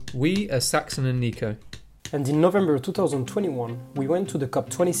We are Saxon and Nico. And in November 2021, we went to the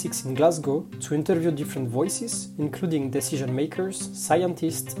COP26 in Glasgow to interview different voices, including decision makers,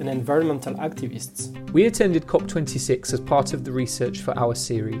 scientists, and environmental activists. We attended COP26 as part of the research for our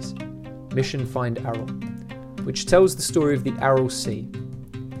series, Mission Find Aral, which tells the story of the Aral Sea.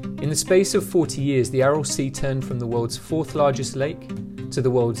 In the space of 40 years, the Aral Sea turned from the world's fourth largest lake to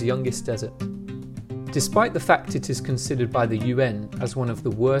the world's youngest desert. Despite the fact it is considered by the UN as one of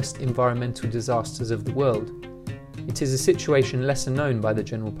the worst environmental disasters of the world, it is a situation lesser known by the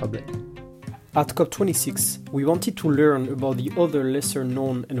general public. At COP26, we wanted to learn about the other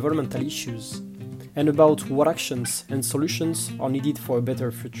lesser-known environmental issues and about what actions and solutions are needed for a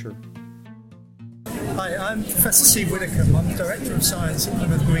better future. Hi, I'm Professor Steve Widdicombe. I'm the Director of Science at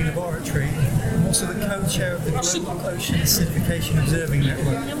Plymouth Marine Laboratory. I'm also the co-chair of the Global Ocean Acidification Observing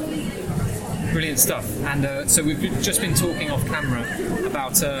Network. Brilliant stuff. And so we've just been talking off camera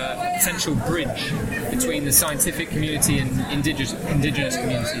about a potential bridge between the scientific community and indigenous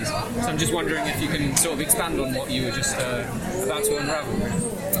communities. So I'm just wondering if you can sort of expand on what you were just about to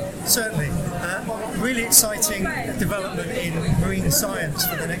unravel. Certainly. Really exciting development in marine science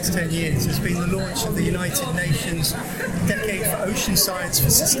for the next 10 years has been the launch of the United Nations Decade for Ocean Science for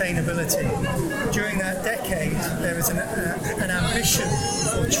Sustainability. During that decade, there is an ambition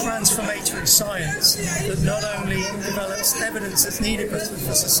for transformatory science that not only develops evidence that's needed for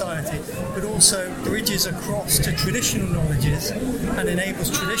society, but also bridges across to traditional knowledges and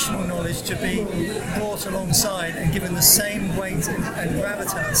enables traditional knowledge to be brought alongside and given the same weight and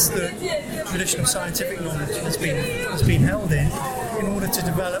gravitas that traditional scientific knowledge has been held in order to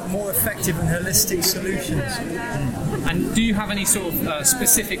develop more effective and holistic solutions. And do you have any sort of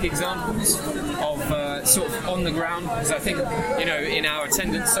specific examples of sort of on the ground? Because I think, in our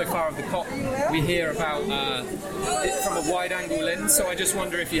attendance so far of the COP, we hear about it from a wide-angle lens. So I just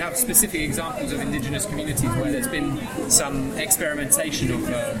wonder if you have specific examples of indigenous communities where there's been some experimentation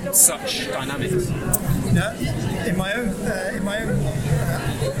of such dynamics. Now, in my own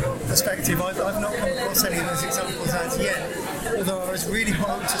perspective, I've not come across any of those examples as yet. Although I was really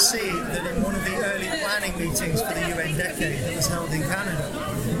heartened to see that in one of the early planning meetings for the UN Decade that was held in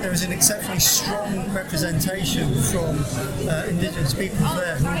Canada, there was an exceptionally strong representation from Indigenous peoples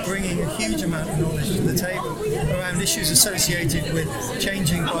there who were bringing a huge amount of knowledge to the table around issues associated with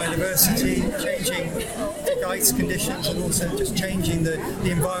changing biodiversity, changing Arctic ice conditions, and also just changing the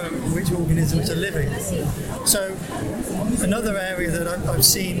environment in which organisms are living. So another area that I've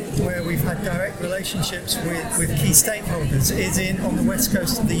seen where we've had direct relationships with key stakeholders is on the west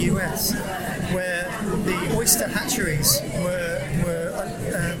coast of the US, where the oyster hatcheries were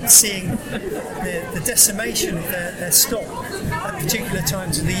seeing the decimation of their stock at particular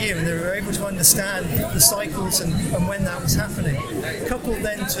times of the year, and they were able to understand the cycles and when that was happening. Coupled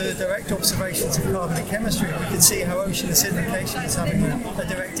then to direct observations of carbon chemistry, we could see how ocean acidification is having a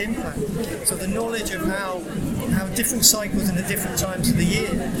direct impact. So the knowledge of how different cycles and at different times of the year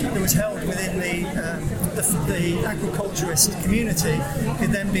that was held within the aquaculturist community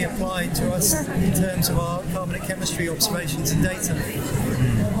could then be applied to us in terms of our carbon chemistry observations and data.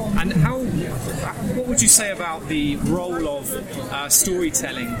 And what would you say about the role of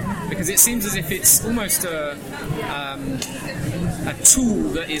storytelling? Because it seems as if it's almost a tool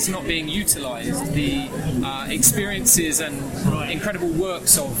that is not being utilised. The experiences and incredible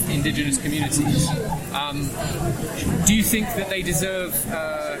works of indigenous communities. Do you think that they deserve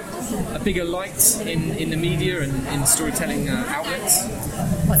a bigger light in the media and in storytelling outlets?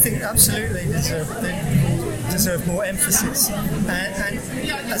 I think absolutely they deserve more emphasis. And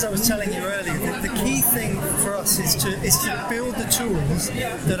as I was telling you earlier, the key thing for us is to build the tools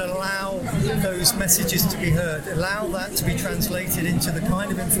that allow those messages to be heard, allow that to be translated into the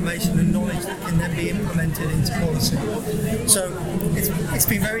kind of information and knowledge that can then be implemented into policy. So it's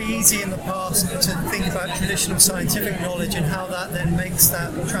been very easy in the past to think about traditional scientific knowledge and how that then makes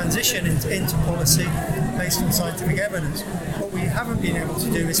that transition into policy based on scientific evidence. What we haven't been able to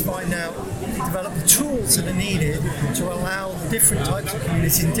do is develop the tools that are needed to allow different types of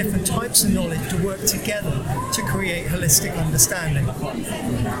communities and different types of knowledge to work together to create holistic understanding.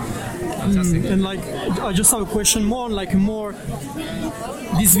 And I just have a question more on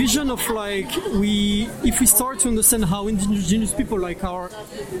this vision of if we start to understand how indigenous people are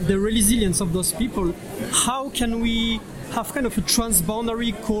the resilience of those people, how can we have kind of a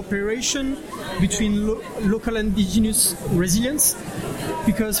transboundary cooperation between local indigenous resilience?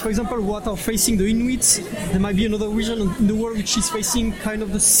 Because, for example, what are facing the Inuits, there might be another region in the world which is facing kind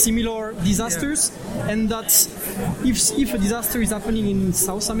of the similar disasters, and that if a disaster is happening in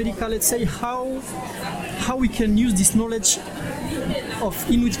South America, let's say, how we can use this knowledge of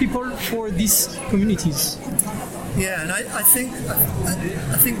Inuit people for these communities. Yeah, and I think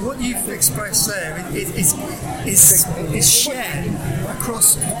what you've expressed there is shared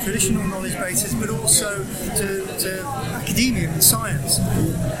across traditional knowledge bases, but also to academia and science.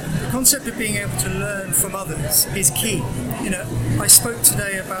 The concept of being able to learn from others is key. I spoke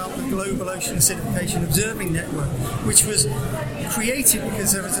today about the Global Ocean Acidification Observing Network, which was created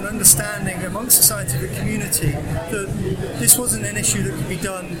because there was an understanding amongst the scientific community that this wasn't an issue that could be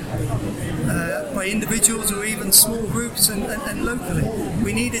done by individuals or even small groups and locally.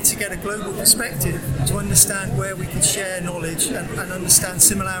 We needed to get a global perspective to understand where we could share knowledge and understand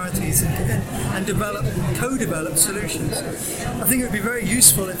similarities and co-develop solutions. I think it would be very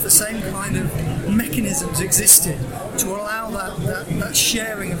useful if the same kind of mechanisms existed to allow that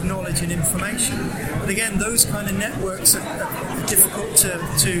sharing of knowledge and information. But again, those kind of networks are difficult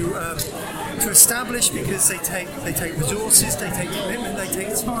to establish because they take resources, they take commitment, they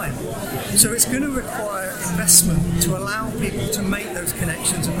take time. So it's going to require investment to allow people to make those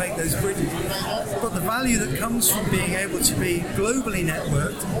connections and make those bridges. But the value that comes from being able to be globally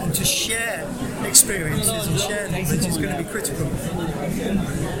networked and to share experiences and share knowledge is going to be critical.